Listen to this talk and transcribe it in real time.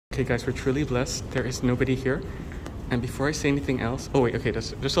Okay guys, we're truly blessed. There is nobody here. And before I say anything else, oh wait, okay,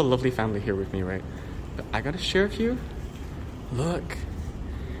 there's a lovely family here with me, right? But I gotta share with you, look,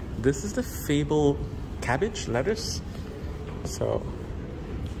 this is the fable cabbage lettuce. So,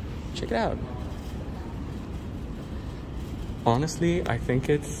 check it out. Honestly, I think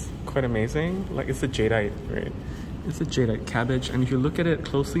it's quite amazing. Like, it's a jadeite, right? It's a jadeite cabbage, and if you look at it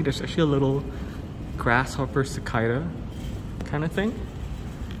closely, there's actually a little grasshopper cicada kind of thing.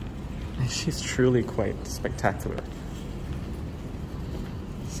 And she's truly quite spectacular.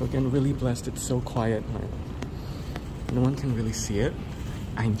 So again, really blessed. It's so quiet. Right? No one can really see it.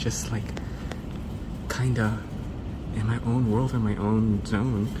 I'm just like kinda in my own world, in my own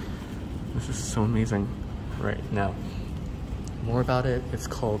zone. This is so amazing. Right now, more about it. It's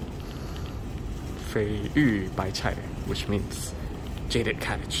called Fei Yu Bai Chai, which means jaded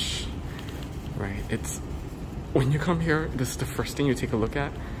cabbage. Right? It's when you come here, this is the first thing you take a look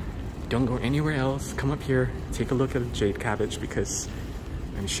at. Don't go anywhere else. Come up here, take a look at the jade cabbage, because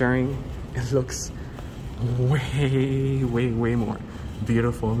I'm sharing, it looks way more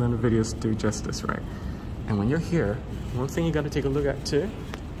beautiful than the videos do justice, right? And when you're here, one thing you gotta take a look at too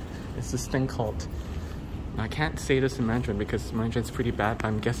is this thing called, I can't say this in Mandarin because Mandarin's pretty bad, but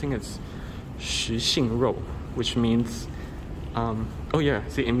I'm guessing it's 实性肉, which means, oh yeah,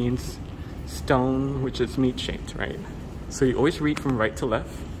 see, it means stone, which is meat shaped, right? So you always read from right to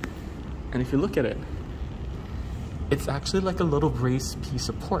left. And if you look at it, it's actually like a little braised piece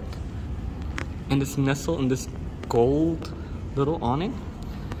of pork. And it's nestled in this gold little awning.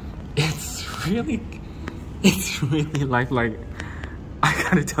 It's really lifelike. I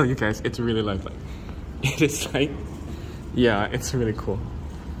gotta tell you guys, it's really lifelike. It is like, yeah, it's really cool.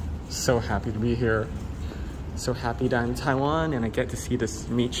 So happy to be here. So happy that I'm in Taiwan and I get to see this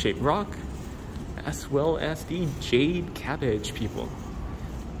meat-shaped rock, as well as the jade cabbage people.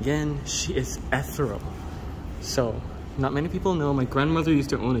 Again, she is ethereal. So, not many people know, my grandmother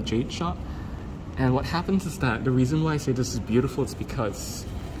used to own a jade shop. And what happens is that, the reason why I say this is beautiful is because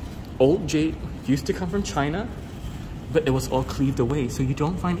old jade used to come from China, but it was all cleaved away. So you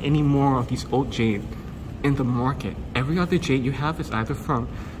don't find any more of these old jade in the market. Every other jade you have is either from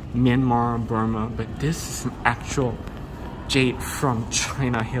Myanmar, Burma, but this is an actual jade from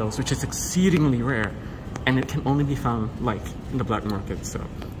China Hills, which is exceedingly rare. And it can only be found like in the black market, so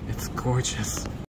it's gorgeous.